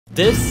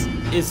This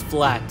is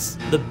Flats,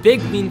 the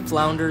big mean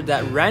flounder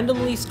that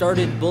randomly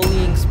started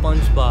bullying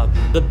SpongeBob.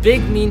 The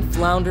big mean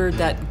flounder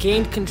that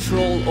gained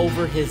control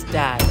over his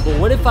dad. But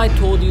what if I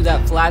told you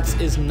that Flats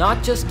is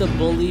not just a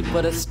bully,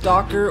 but a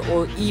stalker,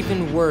 or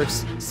even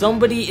worse,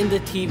 somebody in the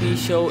TV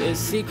show is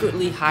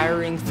secretly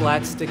hiring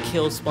Flats to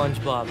kill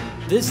SpongeBob?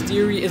 This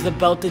theory is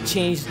about to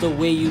change the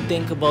way you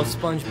think about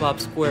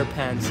SpongeBob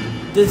Squarepants.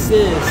 This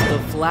is the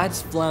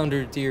Flats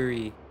Flounder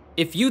theory.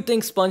 If you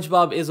think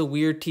SpongeBob is a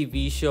weird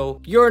TV show,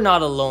 you're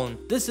not alone.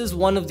 This is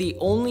one of the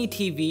only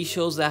TV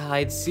shows that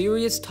hides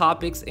serious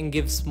topics and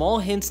gives small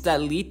hints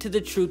that lead to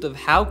the truth of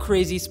how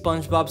crazy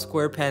SpongeBob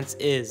Squarepants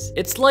is.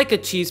 It's like a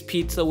cheese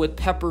pizza with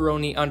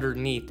pepperoni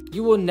underneath.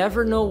 You will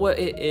never know what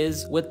it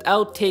is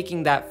without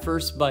taking that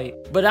first bite.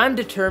 But I'm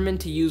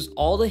determined to use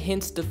all the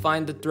hints to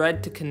find the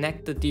thread to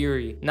connect the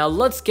theory. Now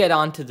let's get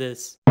on to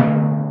this.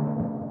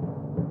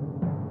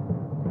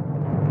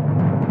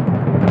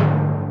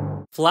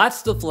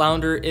 Flats the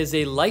Flounder is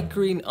a light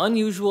green,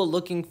 unusual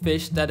looking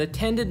fish that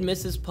attended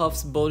Mrs.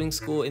 Puff's boating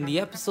school in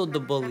the episode The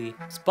Bully.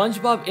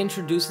 SpongeBob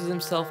introduces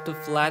himself to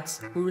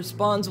Flats, who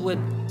responds with,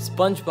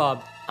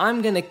 "SpongeBob,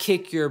 I'm gonna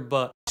kick your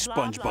butt."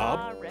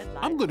 "SpongeBob,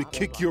 I'm gonna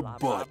kick your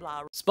butt."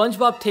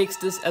 SpongeBob takes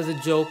this as a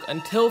joke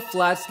until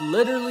Flats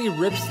literally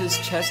rips his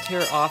chest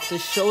hair off to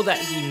show that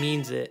he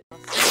means it.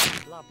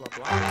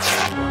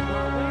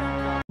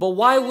 But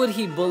why would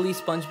he bully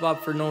SpongeBob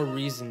for no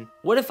reason?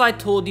 What if I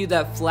told you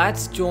that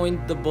Flats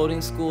joined the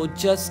boating school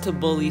just to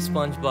bully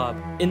SpongeBob?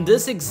 In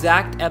this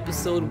exact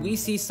episode, we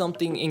see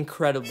something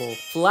incredible.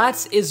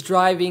 Flats is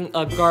driving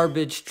a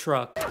garbage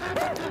truck.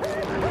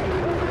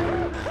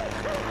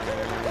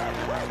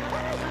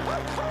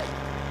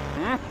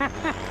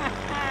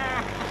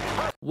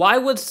 Why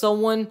would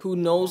someone who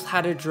knows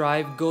how to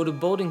drive go to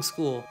boating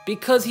school?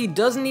 Because he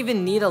doesn't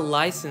even need a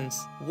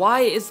license.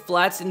 Why is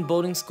Flats in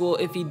boating school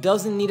if he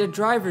doesn't need a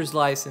driver's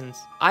license?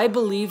 I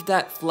believe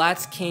that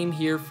Flats came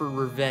here for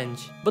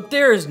revenge. But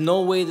there is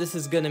no way this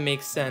is gonna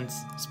make sense.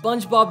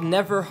 SpongeBob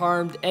never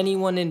harmed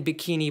anyone in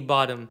Bikini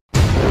Bottom.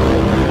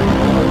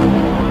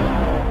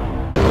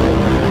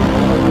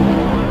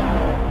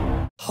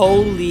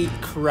 Holy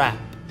crap.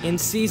 In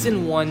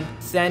Season 1,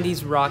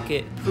 Sandy's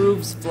rocket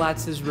proves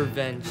Flats'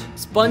 revenge.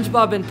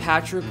 SpongeBob and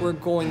Patrick were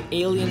going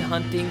alien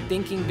hunting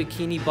thinking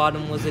Bikini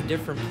Bottom was a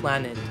different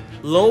planet.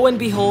 Lo and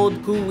behold,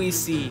 who we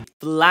see?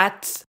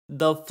 Flats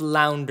the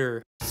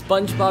Flounder.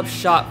 SpongeBob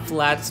shot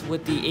Flats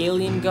with the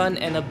alien gun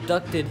and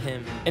abducted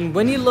him. And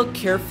when you look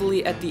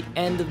carefully at the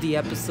end of the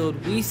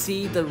episode, we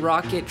see the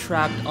rocket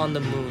trapped on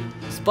the moon.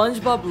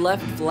 SpongeBob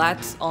left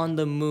Flats on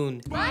the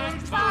moon.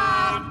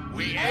 SpongeBob,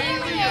 we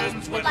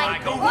aliens would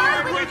like to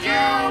work with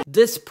you!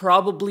 This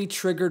probably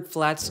triggered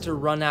Flats to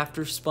run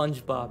after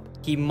SpongeBob.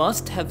 He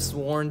must have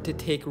sworn to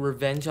take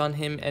revenge on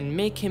him and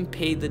make him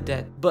pay the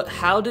debt. But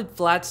how did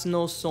Flats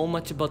know so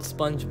much about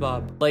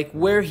SpongeBob? Like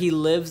where he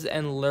lives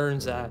and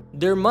learns at?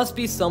 There must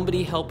be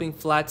somebody helping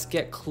Flats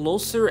get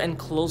closer and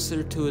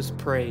closer to his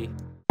prey.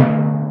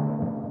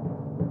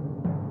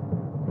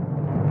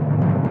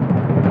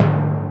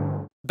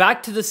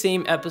 Back to the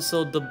same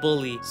episode, The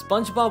Bully.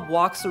 SpongeBob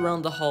walks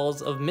around the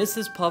halls of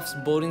Mrs. Puff's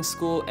boating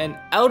school, and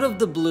out of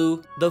the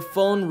blue, the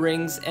phone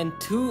rings, and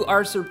to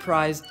our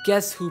surprise,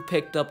 guess who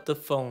picked up the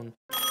phone?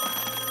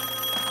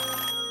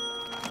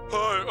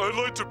 Hi, I'd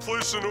like to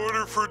place an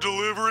order for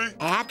delivery.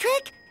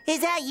 Patrick? Is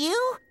that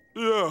you?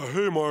 Yeah,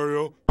 hey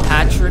Mario.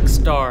 Patrick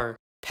Star.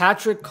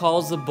 Patrick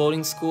calls the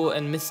boating school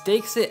and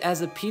mistakes it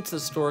as a pizza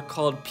store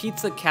called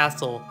Pizza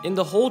Castle. In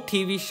the whole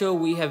TV show,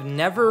 we have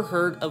never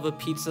heard of a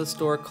pizza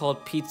store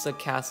called Pizza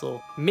Castle.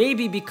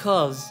 Maybe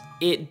because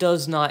it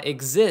does not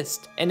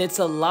exist, and it's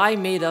a lie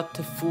made up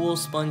to fool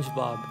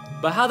SpongeBob.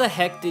 But how the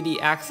heck did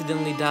he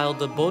accidentally dial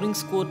the boating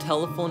school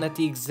telephone at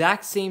the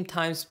exact same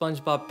time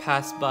SpongeBob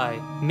passed by?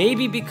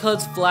 Maybe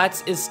because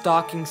Flats is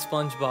stalking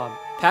SpongeBob.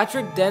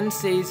 Patrick then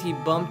says he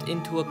bumped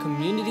into a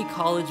community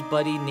college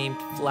buddy named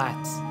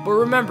Flats. But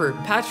remember,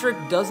 Patrick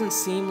doesn't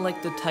seem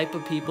like the type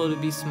of people to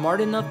be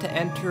smart enough to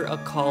enter a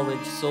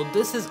college, so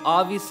this is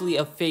obviously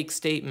a fake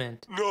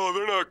statement. No,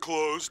 they're not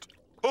closed.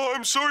 Oh,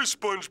 I'm sorry,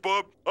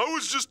 SpongeBob. I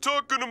was just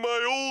talking to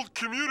my old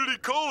community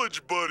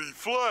college buddy,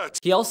 Flats.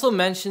 He also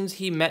mentions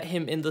he met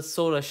him in the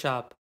soda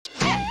shop.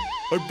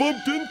 I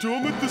bumped into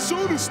him at the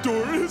soda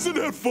store. Isn't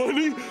that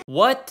funny?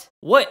 What?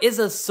 What is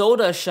a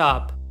soda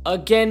shop?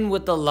 Again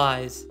with the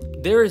lies.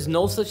 There is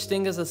no such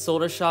thing as a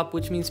soda shop,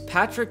 which means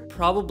Patrick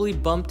probably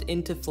bumped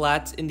into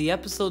Flats in the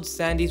episode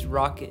Sandy's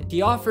Rocket.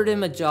 He offered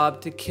him a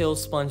job to kill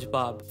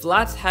SpongeBob.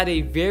 Flats had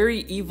a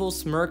very evil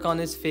smirk on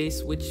his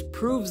face, which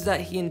proves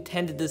that he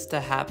intended this to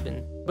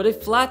happen. But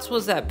if Flats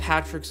was at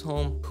Patrick's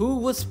home, who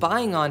was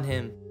spying on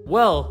him?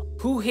 Well,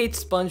 who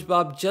hates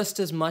SpongeBob just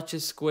as much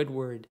as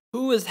Squidward?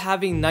 Who is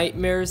having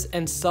nightmares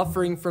and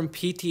suffering from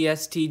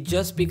PTSD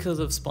just because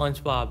of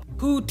SpongeBob?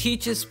 Who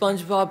teaches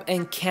SpongeBob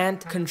and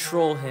can't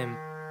control him?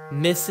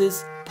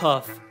 Mrs.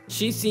 Puff.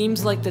 She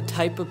seems like the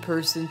type of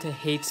person to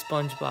hate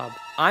SpongeBob.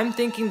 I'm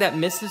thinking that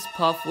Mrs.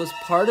 Puff was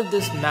part of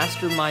this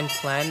mastermind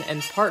plan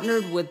and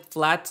partnered with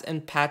Flats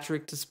and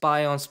Patrick to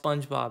spy on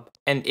SpongeBob.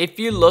 And if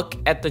you look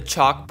at the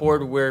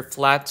chalkboard where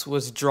Flats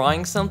was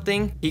drawing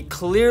something, he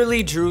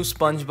clearly drew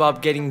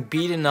SpongeBob getting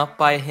beaten up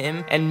by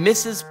him, and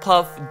Mrs.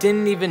 Puff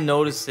didn't even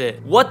notice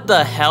it. What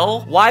the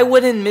hell? Why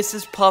wouldn't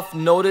Mrs. Puff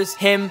notice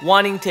him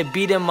wanting to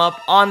beat him up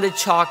on the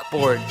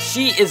chalkboard?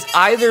 She is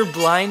either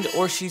blind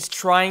or she's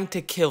trying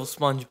to kill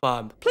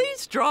SpongeBob.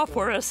 Please draw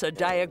for us a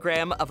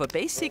diagram of a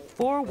basic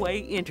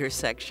four-way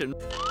intersection.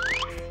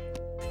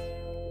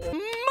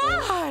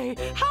 My,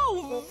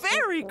 how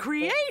very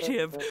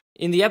creative!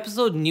 In the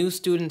episode New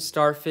Student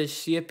Starfish,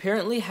 she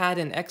apparently had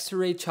an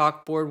X-ray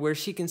chalkboard where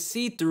she can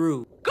see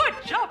through. Good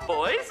job,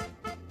 boys!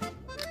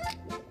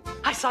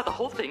 I saw the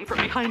whole thing from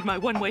behind my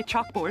one-way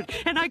chalkboard,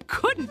 and I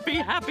couldn't be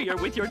happier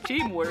with your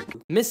teamwork.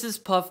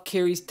 Mrs. Puff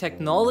carries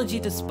technology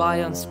to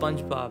spy on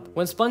SpongeBob.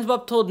 When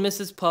SpongeBob told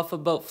Mrs. Puff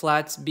about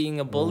Flats being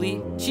a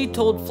bully, she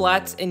told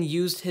Flats and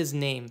used his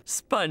name.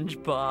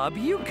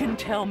 SpongeBob, you can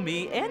tell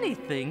me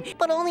anything.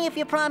 But only if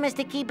you promise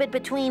to keep it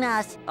between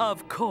us.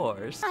 Of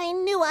course. I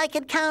knew I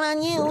could count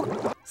on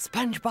you.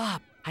 SpongeBob,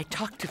 I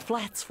talked to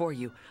Flats for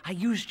you. I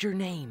used your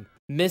name.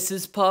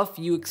 Mrs. Puff,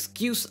 you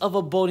excuse of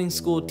a boarding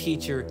school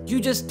teacher. You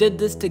just did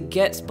this to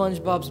get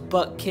SpongeBob's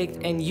butt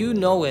kicked and you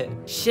know it.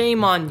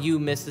 Shame on you,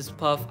 Mrs.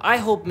 Puff. I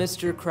hope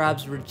Mr.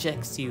 Krabs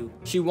rejects you.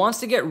 She wants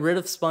to get rid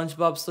of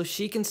SpongeBob so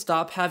she can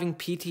stop having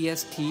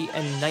PTSD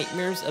and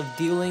nightmares of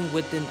dealing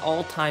with an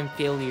all-time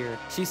failure.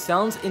 She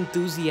sounds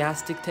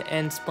enthusiastic to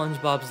end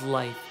SpongeBob's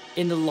life.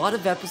 In a lot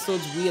of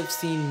episodes, we have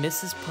seen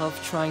Mrs.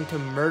 Puff trying to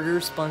murder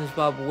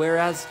SpongeBob,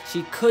 whereas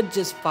she could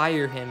just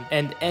fire him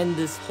and end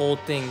this whole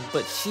thing,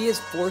 but she is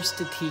forced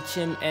to teach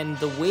him, and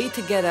the way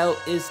to get out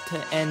is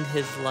to end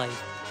his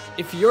life.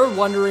 If you're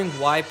wondering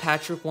why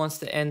Patrick wants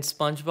to end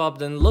SpongeBob,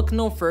 then look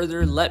no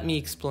further, let me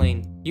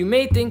explain. You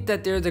may think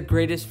that they're the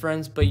greatest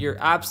friends, but you're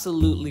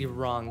absolutely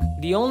wrong.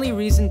 The only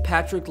reason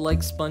Patrick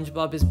likes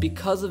SpongeBob is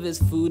because of his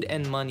food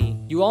and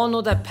money. You all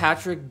know that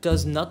Patrick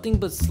does nothing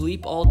but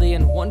sleep all day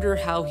and wonder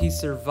how he's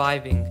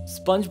surviving.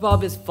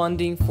 SpongeBob is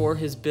funding for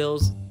his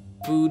bills,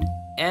 food,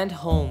 and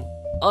home.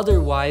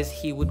 Otherwise,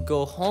 he would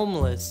go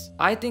homeless.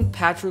 I think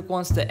Patrick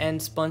wants to end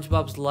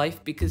SpongeBob's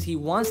life because he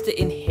wants to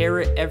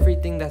inherit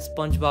everything that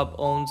SpongeBob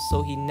owns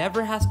so he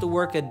never has to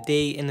work a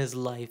day in his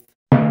life.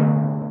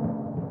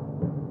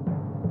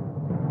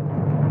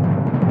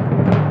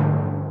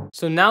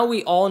 So now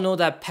we all know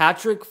that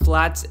Patrick,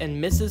 Flats,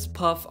 and Mrs.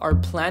 Puff are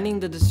planning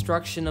the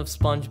destruction of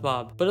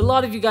SpongeBob. But a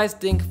lot of you guys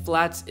think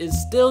Flats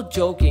is still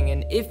joking,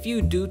 and if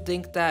you do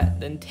think that,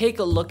 then take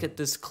a look at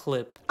this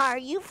clip. Are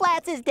you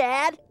Flats'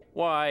 dad?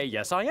 Why,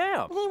 yes I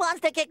am. He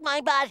wants to kick my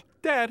butt.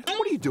 Dad,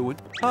 what are you doing?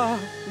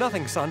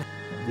 Nothing, son.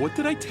 What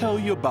did I tell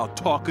you about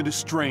talking to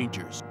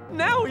strangers?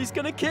 Now he's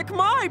gonna kick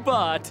my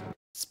butt!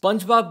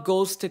 SpongeBob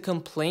goes to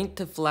complain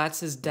to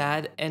Flats'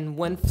 dad, and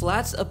when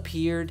Flats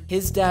appeared,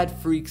 his dad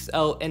freaks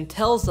out and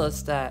tells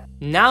us that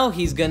now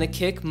he's gonna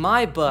kick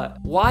my butt.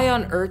 Why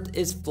on earth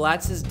is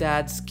Flats'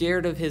 dad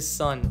scared of his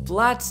son?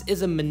 Flats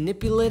is a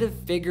manipulative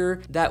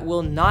figure that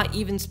will not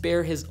even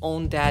spare his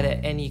own dad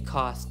at any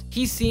cost.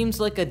 He seems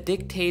like a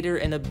dictator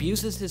and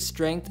abuses his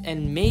strength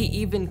and may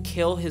even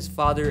kill his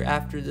father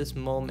after this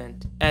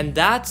moment. And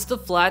that's the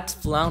Flats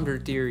Flounder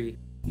theory.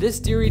 This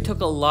theory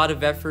took a lot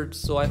of effort,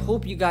 so I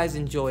hope you guys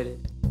enjoyed it.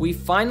 We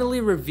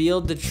finally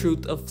revealed the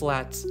truth of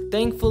Flats.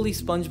 Thankfully,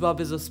 SpongeBob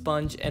is a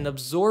sponge and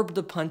absorbed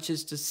the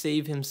punches to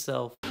save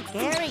himself.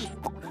 Gary,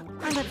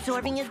 I'm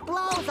absorbing his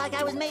blows like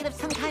I was made of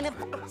some kind of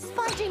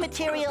spongy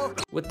material.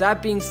 With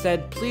that being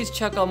said, please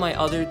check out my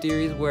other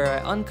theories where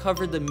I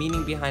uncovered the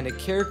meaning behind a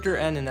character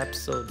and an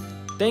episode.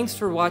 Thanks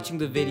for watching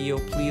the video.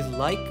 Please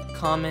like,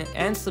 comment,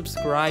 and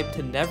subscribe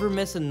to never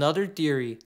miss another theory.